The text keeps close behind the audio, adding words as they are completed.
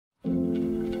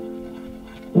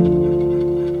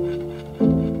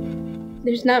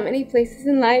There's not many places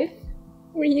in life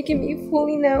where you can be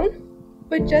fully known,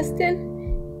 but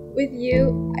Justin, with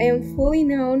you, I am fully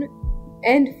known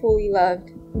and fully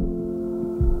loved.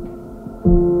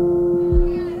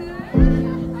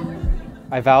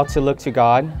 I vow to look to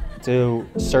God, to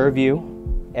serve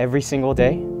you every single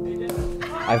day.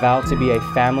 I vow to be a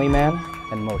family man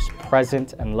and most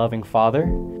present and loving father.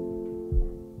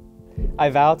 I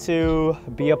vow to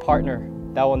be a partner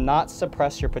that will not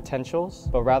suppress your potentials,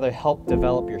 but rather help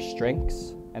develop your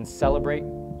strengths and celebrate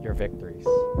your victories.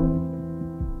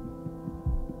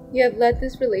 You have led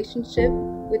this relationship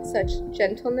with such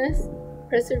gentleness,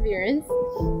 perseverance,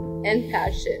 and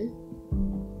passion.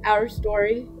 Our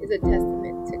story is a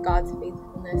testament to God's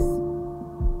faithfulness.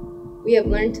 We have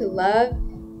learned to love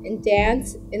and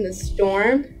dance in the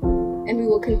storm, and we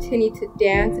will continue to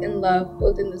dance and love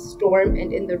both in the storm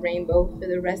and in the rainbow for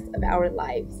the rest of our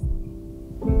lives.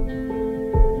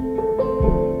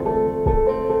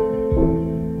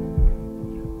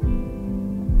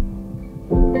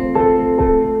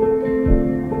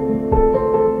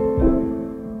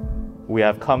 We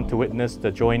have come to witness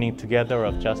the joining together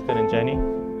of Justin and Jennie,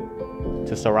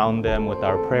 to surround them with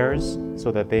our prayers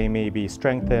so that they may be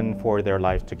strengthened for their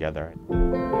life together.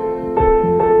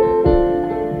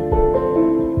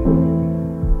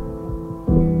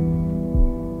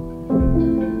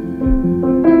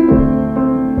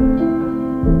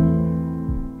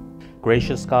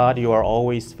 Gracious God, you are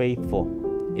always faithful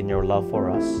in your love for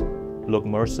us. Look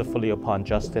mercifully upon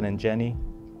Justin and Jennie,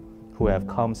 who have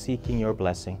come seeking your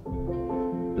blessing.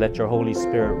 Let your Holy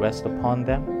Spirit rest upon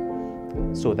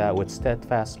them, so that with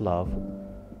steadfast love,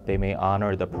 they may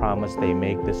honor the promise they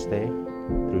make this day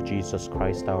through Jesus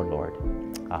Christ our Lord.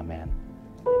 Amen.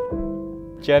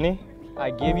 Jennie,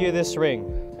 I give you this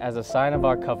ring as a sign of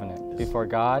our covenant before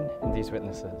God and these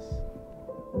witnesses.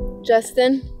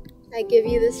 Justin, I give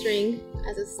you this ring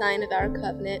as a sign of our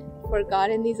covenant for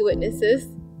God and these witnesses.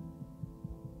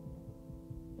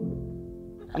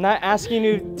 I'm not asking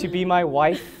you to be my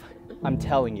wife, I'm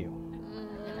telling you.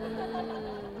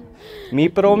 Mi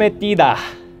prometida.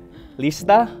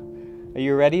 Lista? Are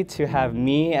you ready to have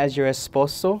me as your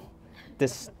esposo?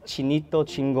 This chinito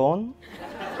chingon?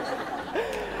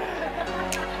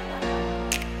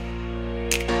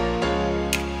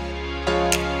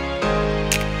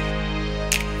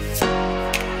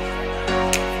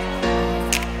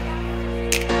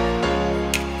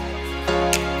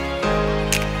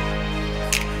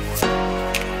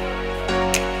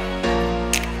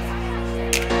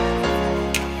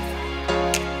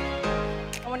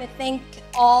 Thank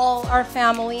all our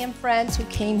family and friends who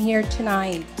came here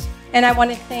tonight. And I want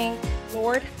to thank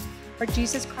Lord for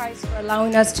Jesus Christ for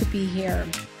allowing us to be here.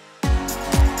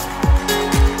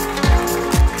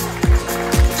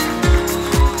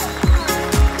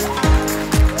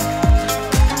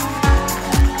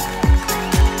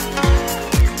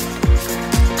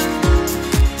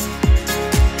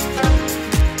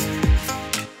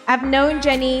 I've known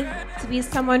Jennie to be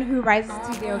someone who rises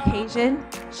to the occasion.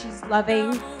 She's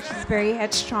loving, she's very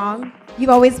headstrong. You've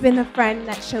always been the friend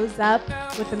that shows up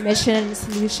with a mission and a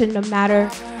solution no matter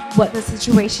what the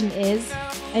situation is.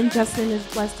 And Justin is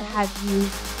blessed to have you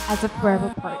as a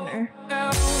forever partner.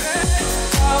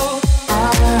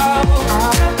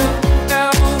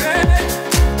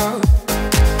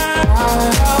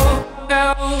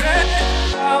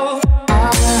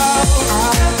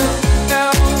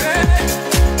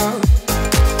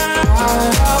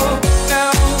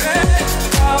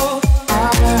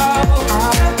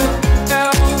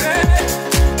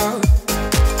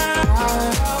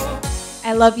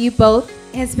 I love you both.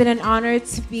 It has been an honor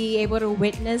to be able to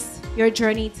witness your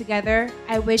journey together.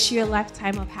 I wish you a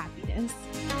lifetime of happiness.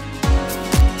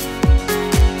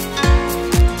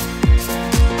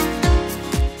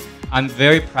 I'm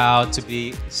very proud to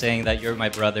be saying that you're my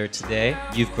brother today.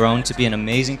 You've grown to be an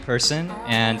amazing person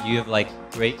and you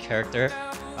have great character.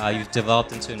 You've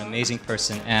developed into an amazing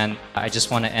person, and I just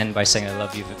want to end by saying I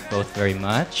love you both very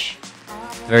much.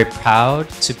 Very proud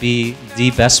to be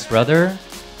the best brother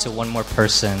to one more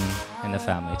person in the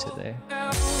family today.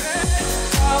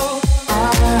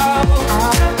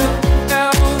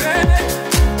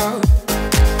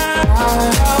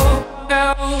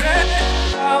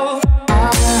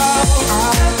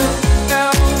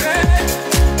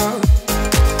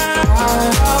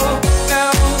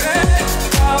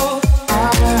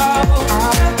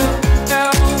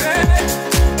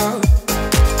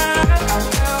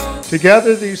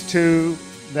 Together, these two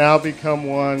now become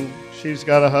one. She's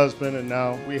got a husband, and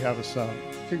now we have a son.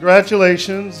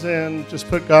 Congratulations, and just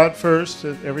put God first,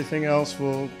 and everything else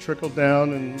will trickle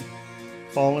down and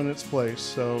fall in its place.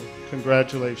 So,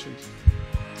 congratulations.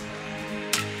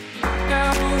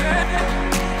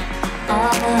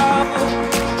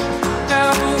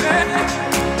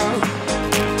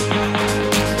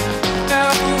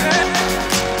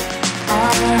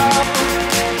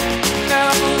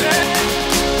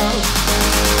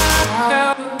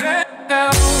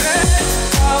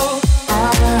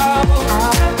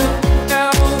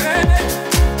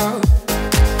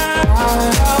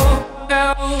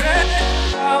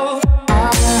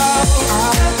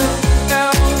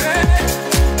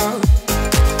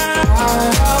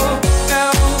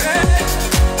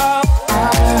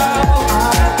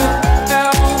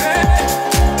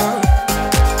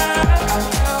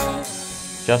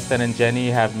 Justin and Jennie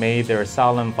have made their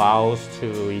solemn vows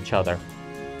to each other.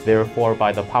 Therefore,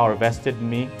 by the power vested in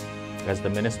me as the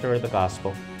minister of the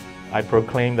gospel, I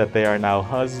proclaim that they are now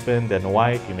husband and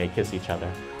wife. You may kiss each other.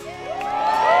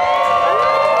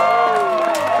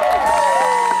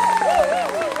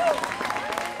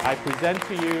 I present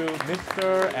to you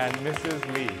Mr. and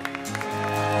Mrs. Lee.